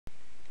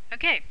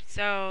Okay,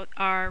 so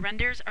our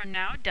renders are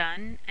now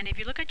done, and if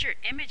you look at your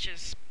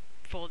images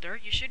folder,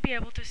 you should be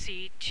able to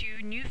see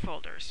two new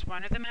folders.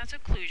 One of them has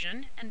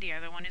Occlusion, and the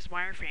other one is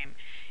Wireframe.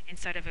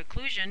 Inside of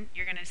Occlusion,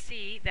 you're going to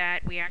see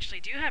that we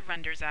actually do have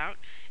renders out,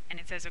 and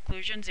it says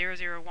Occlusion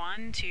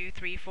 001, 2,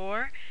 3,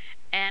 4,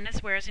 and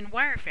as whereas in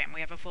Wireframe,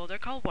 we have a folder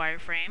called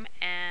Wireframe,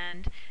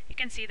 and you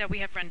can see that we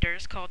have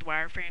renders called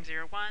Wireframe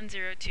 01,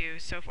 02,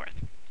 so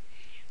forth.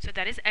 So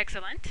that is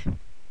excellent,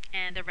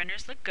 and the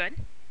renders look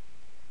good.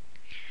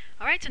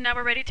 Alright, so now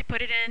we're ready to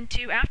put it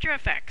into After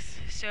Effects.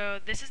 So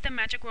this is the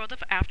magic world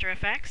of After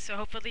Effects, so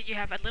hopefully you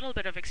have a little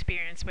bit of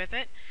experience with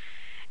it.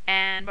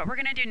 And what we're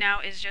going to do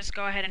now is just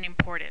go ahead and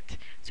import it.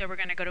 So we're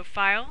going to go to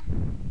File,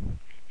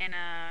 and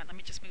let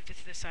me just move this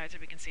to the side so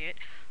we can see it.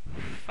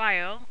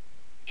 File,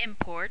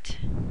 Import,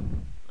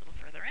 a little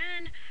further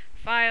in,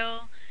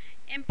 File,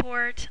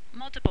 Import,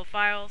 Multiple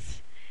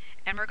Files,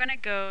 and we're going to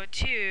go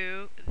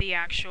to the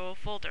actual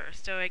folder.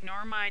 So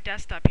ignore my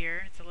desktop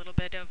here. It's a little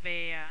bit of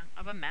a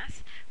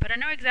mess, but I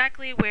know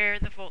exactly where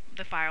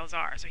the files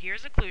are. So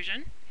here's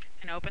Occlusion,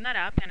 and open that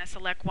up, and I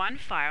select one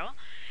file,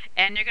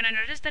 and you're going to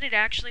notice that it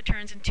actually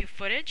turns into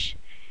footage,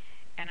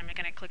 and I'm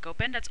going to click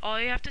Open. That's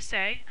all you have to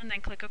say, and then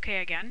click OK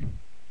again.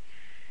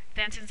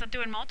 Then since I'm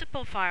doing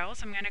multiple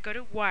files, I'm going to go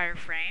to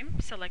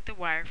Wireframe, select the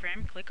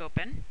Wireframe, click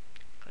Open,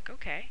 click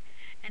OK,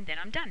 and then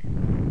I'm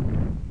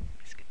done.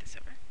 Let's get this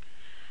over.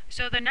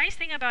 So the nice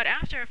thing about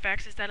After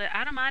Effects is that it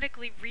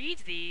automatically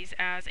reads these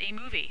as a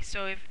movie.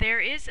 So if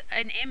there is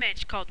an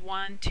image called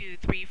 1, 2,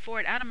 3, 4,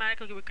 it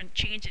automatically can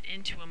change it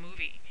into a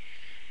movie.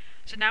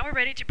 So now we're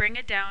ready to bring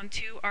it down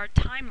to our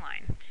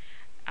timeline.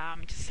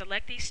 Just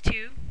select these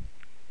two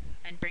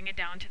and bring it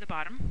down to the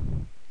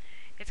bottom.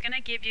 It's going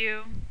to give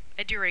you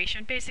a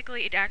duration.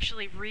 Basically, it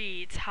actually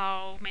reads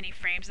how many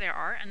frames there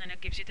are, and then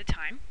it gives you the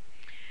time.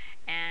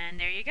 And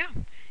there you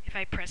go. If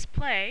I press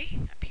play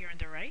up here on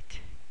the right,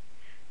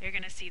 you're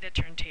going to see the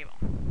turntable.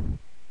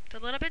 It's a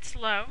little bit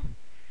slow,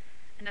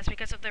 and that's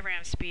because of the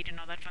RAM speed and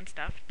all that fun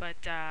stuff, but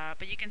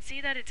you can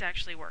see that it's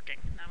actually working.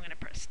 Now I'm going to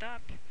press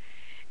stop,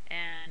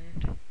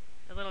 and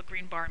the little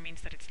green bar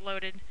means that it's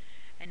loaded,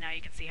 and now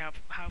you can see how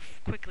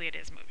quickly it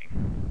is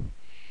moving.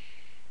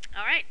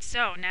 Alright,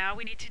 so now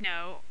we need to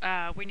know,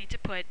 we need to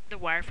put the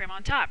wireframe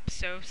on top.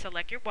 So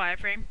select your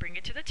wireframe, bring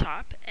it to the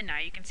top, and now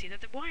you can see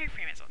that the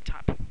wireframe is on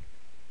top. Let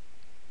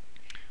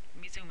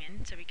me zoom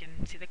in so we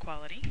can see the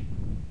quality.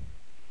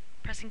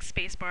 Pressing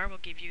spacebar will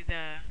give you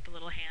the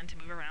little hand to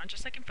move around,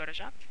 just like in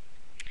Photoshop.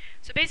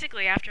 So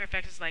basically, After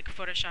Effects is like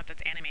Photoshop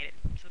that's animated,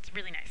 so it's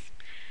really nice.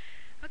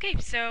 Okay,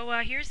 so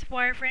here's the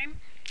wireframe,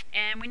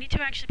 and we need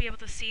to actually be able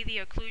to see the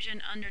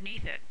occlusion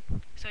underneath it.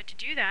 So to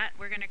do that,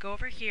 we're going to go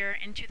over here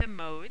into the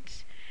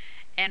modes,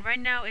 and right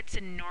now it's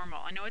in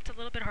normal. I know it's a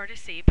little bit hard to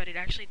see, but it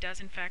actually does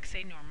in fact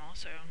say normal,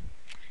 so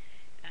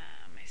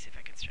let me see if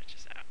I can stretch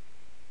this out.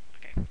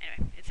 Okay,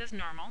 anyway, it says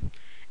normal,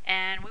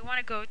 and we want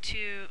to go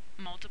to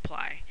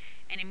multiply.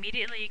 And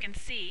immediately you can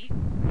see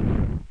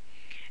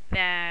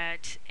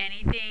that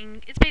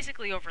it's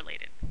basically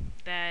overlaid.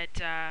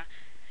 That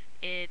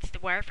it's the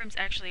wireframe's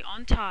actually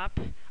on top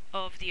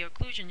of the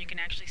occlusion. You can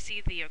actually see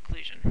the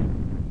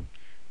occlusion.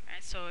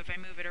 Right, so if I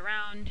move it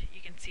around, you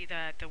can see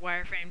that the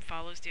wireframe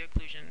follows the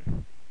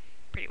occlusion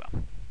pretty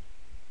well.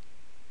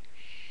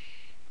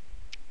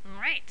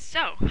 Alright,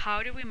 so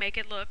how do we make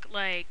it look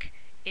like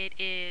it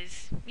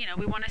is,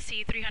 we want to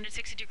see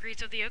 360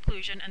 degrees of the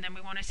occlusion, and then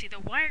we want to see the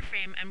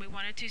wireframe, and we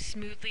want it to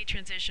smoothly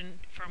transition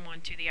from one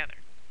to the other.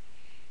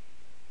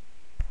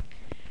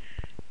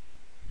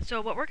 So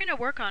what we're going to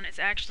work on is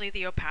actually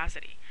the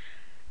opacity.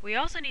 We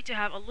also need to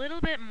have a little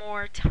bit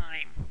more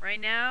time.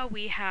 Right now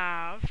we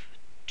have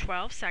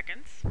 12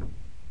 seconds. And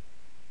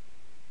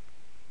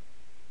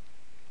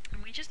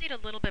we just need a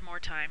little bit more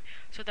time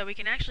so that we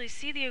can actually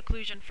see the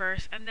occlusion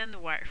first and then the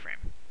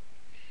wireframe.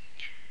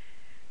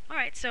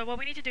 Alright, so what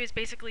we need to do is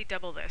basically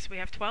double this. We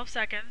have 12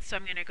 seconds, so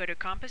I'm going to go to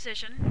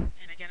Composition,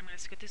 and again I'm going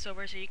to scoot this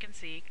over so you can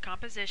see.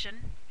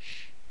 Composition,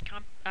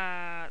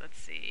 let's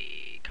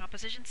see,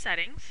 Composition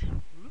Settings,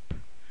 whoop.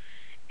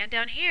 And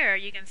down here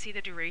you can see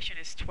the duration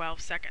is 12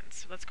 seconds.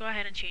 So let's go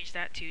ahead and change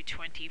that to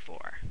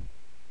 24.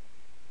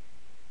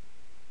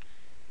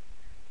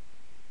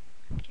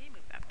 Okay,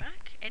 move that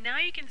back. And now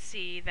you can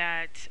see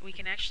that we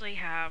can actually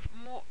have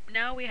more.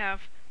 Now we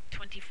have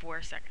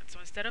 24 seconds. So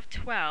instead of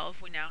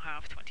 12, we now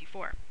have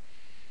 24.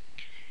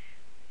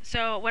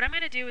 So what I'm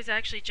going to do is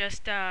actually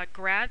just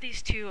grab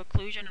these two,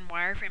 occlusion and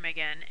wireframe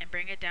again, and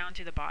bring it down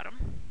to the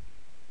bottom.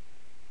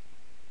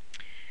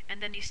 And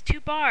then these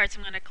two bars,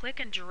 I'm going to click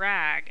and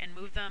drag and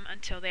move them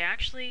until they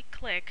actually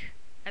click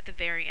at the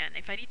very end.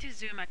 If I need to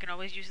zoom, I can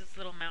always use this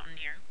little mountain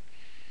here.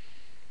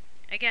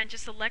 Again,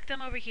 just select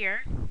them over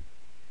here.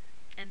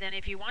 And then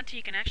if you want to,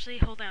 you can actually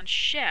hold down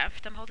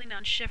Shift. I'm holding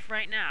down Shift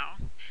right now.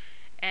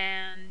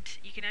 And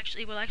you can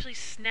it will actually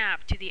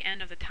snap to the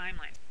end of the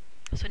timeline.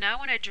 So now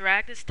when I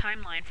drag this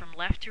timeline from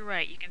left to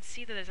right, you can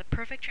see that there's a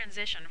perfect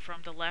transition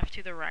from the left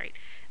to the right,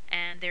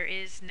 and there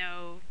is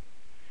no,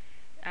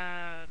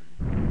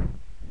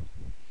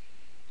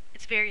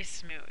 it's very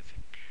smooth.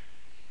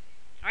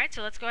 Alright,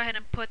 so let's go ahead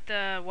and put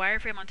the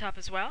wireframe on top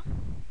as well.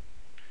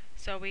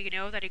 So we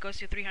know that it goes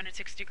to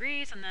 360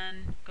 degrees and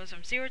then goes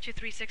from 0 to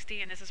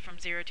 360, and this is from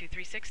 0 to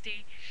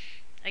 360.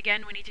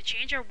 Again, we need to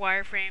change our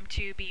wireframe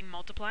to be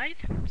multiplied.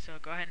 So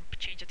go ahead and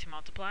change it to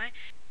multiply.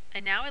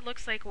 And now it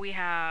looks like we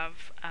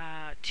have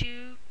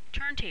two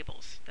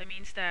turntables. That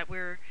means that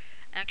we're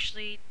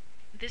actually,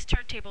 this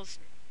turntable's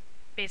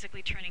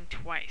basically turning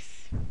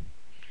twice.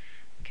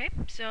 Okay,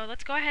 so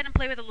let's go ahead and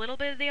play with a little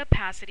bit of the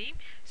opacity.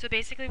 So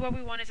basically what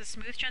we want is a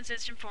smooth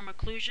transition from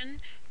occlusion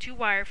to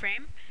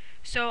wireframe.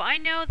 So I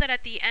know that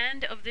at the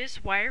end of this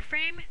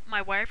wireframe,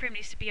 my wireframe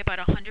needs to be about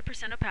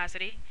 100%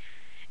 opacity.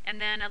 And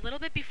then a little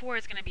bit before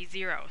it's going to be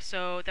 0.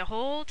 So the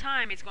whole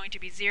time it's going to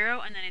be 0,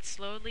 and then it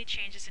slowly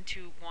changes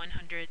into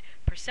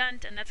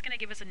 100%, and that's going to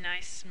give us a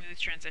nice smooth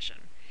transition.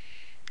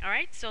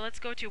 Alright, so let's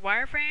go to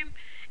wireframe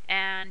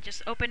and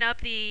just open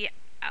up the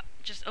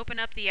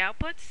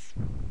outputs.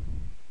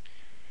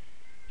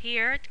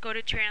 Here, go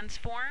to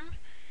transform,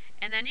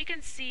 and then you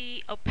can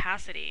see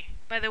opacity.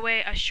 By the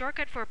way, a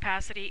shortcut for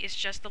opacity is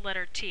just the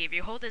letter T. If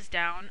you hold this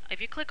down, if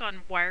you click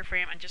on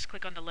wireframe and just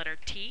click on the letter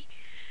T,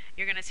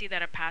 you're going to see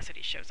that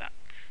opacity shows up.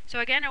 So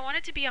again, I want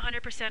it to be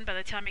 100% by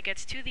the time it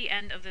gets to the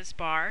end of this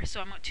bar.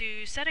 So I'm going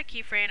to set a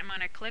keyframe. I'm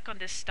going to click on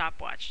this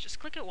stopwatch. Just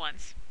click it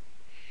once.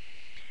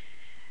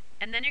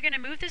 And then you're going to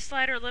move this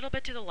slider a little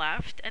bit to the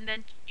left, and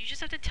then you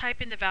just have to type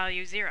in the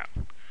value 0.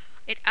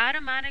 It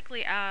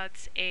automatically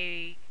adds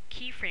a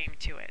keyframe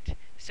to it.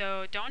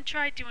 So don't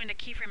try doing the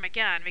keyframe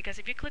again, because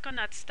if you click on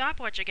that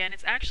stopwatch again,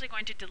 it's actually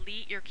going to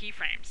delete your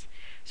keyframes.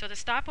 So the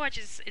stopwatch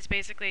is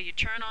basically you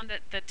turn on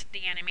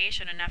the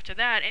animation, and after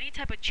that, any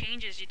type of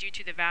changes you do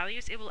to the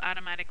values, it will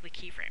automatically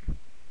keyframe.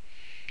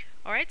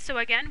 Alright, so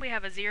again, we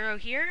have a 0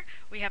 here,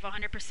 we have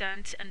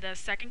 100% in the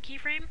second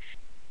keyframe.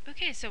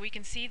 Okay, so we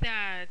can see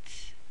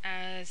that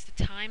as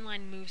the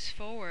timeline moves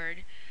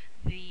forward,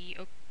 the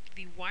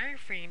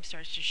wireframe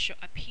starts to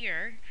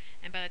appear,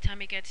 and by the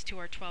time it gets to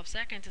our 12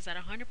 seconds, it's at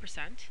 100%,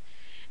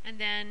 and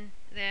then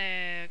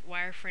the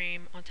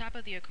wireframe on top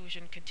of the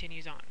occlusion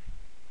continues on.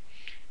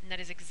 And that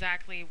is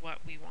exactly what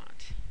we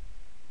want.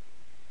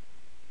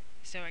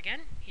 So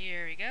again,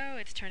 here we go,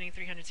 it's turning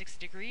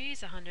 360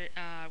 degrees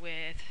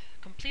with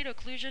complete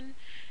occlusion,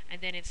 and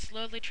then it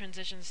slowly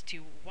transitions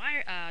to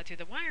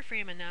the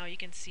wireframe, and now you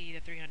can see the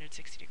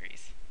 360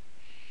 degrees.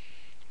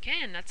 Okay,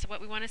 and that's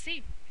what we want to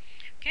see.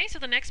 Okay, so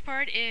the next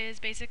part is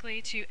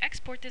basically to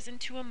export this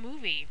into a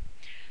movie.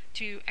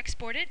 To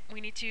export it,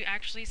 we need to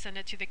actually send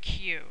it to the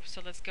queue.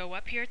 So let's go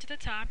up here to the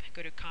top,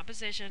 go to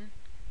composition.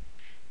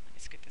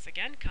 Let's get this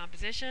again,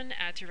 composition,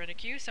 add to render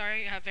queue.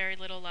 Sorry, I have very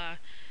little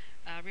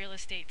real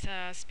estate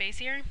space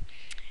here.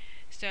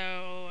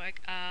 So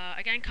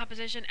again,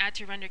 composition, add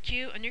to render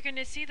queue, and you're going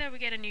to see that we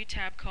get a new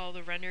tab called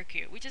the render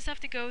queue. We just have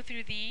to go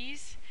through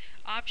these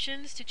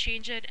options to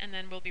change it, and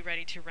then we'll be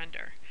ready to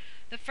render.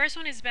 The first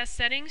one is best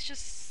settings.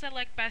 Just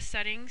select best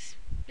settings.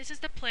 This is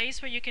the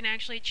place where you can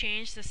actually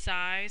change the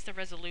size, the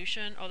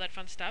resolution, all that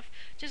fun stuff.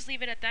 Just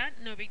leave it at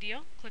that, no big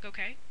deal. Click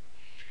OK.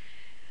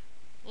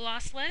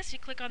 Lossless, you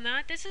click on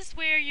that. This is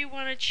where you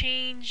want to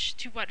change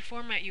to what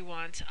format you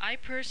want. I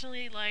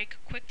personally like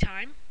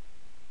QuickTime.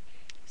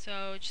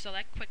 So just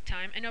select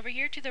QuickTime. And over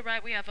here to the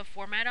right we have a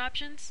format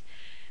options.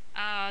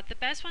 The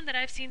best one that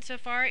I've seen so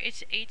far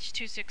is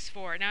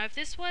H.264. Now if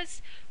this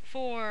was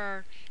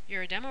for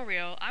your demo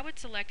reel, I would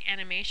select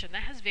animation.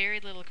 That has very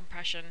little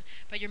compression,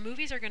 but your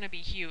movies are going to be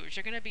huge.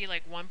 They're going to be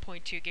like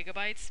 1.2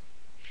 gigabytes.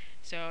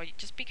 So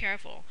just be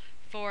careful.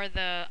 For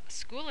the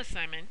school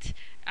assignment,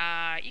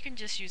 you can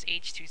just use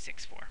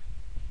H.264.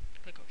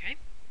 Click OK.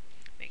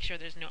 Make sure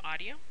there's no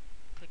audio.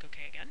 Click OK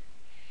again.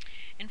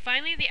 And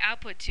finally the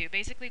output to,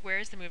 basically where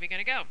is the movie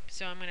going to go.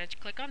 So I'm going to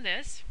click on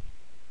this,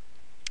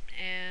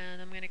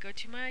 and I'm going to go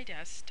to my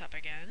desktop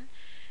again,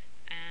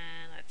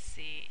 and let's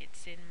see,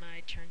 it's in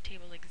my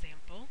turntable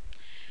example,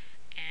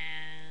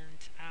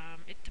 and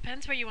it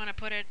depends where you want to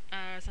put it.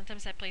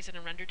 Sometimes I place it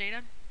in render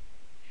data,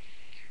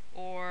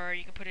 or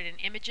you can put it in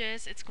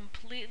images. It's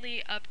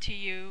completely up to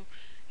you.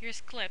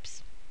 Here's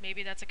clips,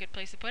 maybe that's a good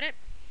place to put it.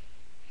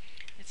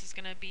 This is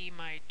going to be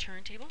my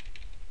turntable.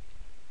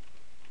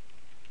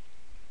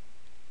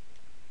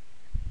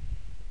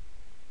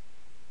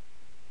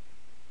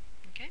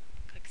 Okay,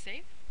 click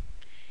save,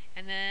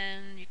 and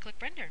then you click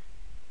render.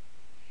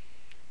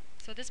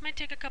 So this might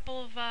take a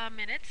couple of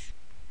minutes.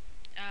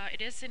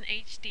 It is in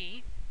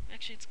HD.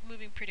 Actually, it's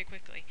moving pretty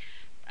quickly.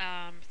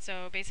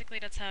 So basically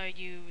that's how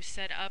you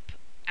set up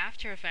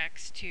After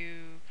Effects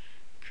to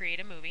create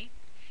a movie.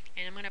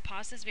 And I'm going to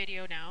pause this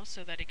video now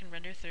so that it can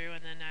render through,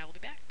 and then I will be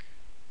back.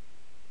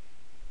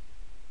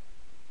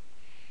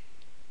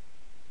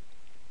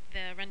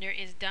 The render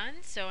is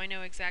done, so I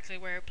know exactly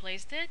where I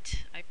placed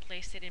it. I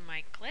placed it in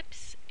my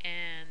clips,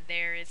 and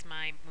there is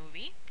my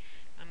movie.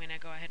 I'm going to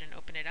go ahead and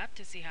open it up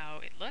to see how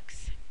it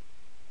looks.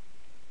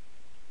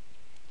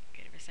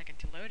 Give it a second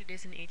to load. It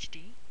is in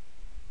HD.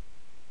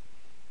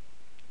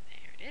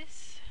 There it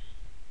is.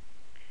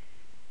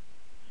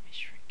 Let me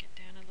shrink it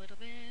down a little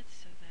bit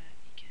so that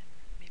you can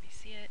maybe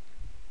see it.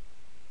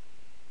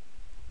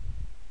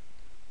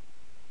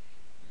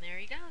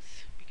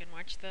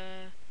 watch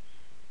the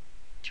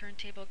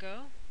turntable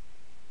go.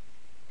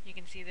 You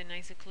can see the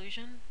nice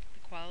occlusion.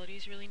 The quality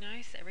is really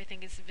nice.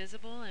 Everything is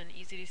visible and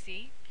easy to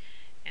see.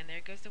 And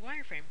there goes the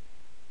wireframe.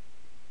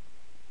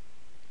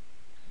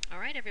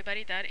 Alright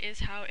everybody, that is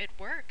how it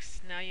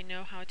works. Now you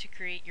know how to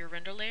create your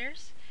render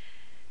layers,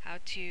 how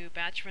to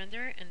batch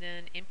render, and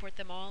then import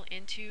them all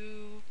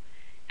into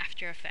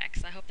After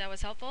Effects. I hope that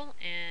was helpful,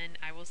 and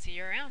I will see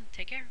you around.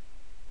 Take care.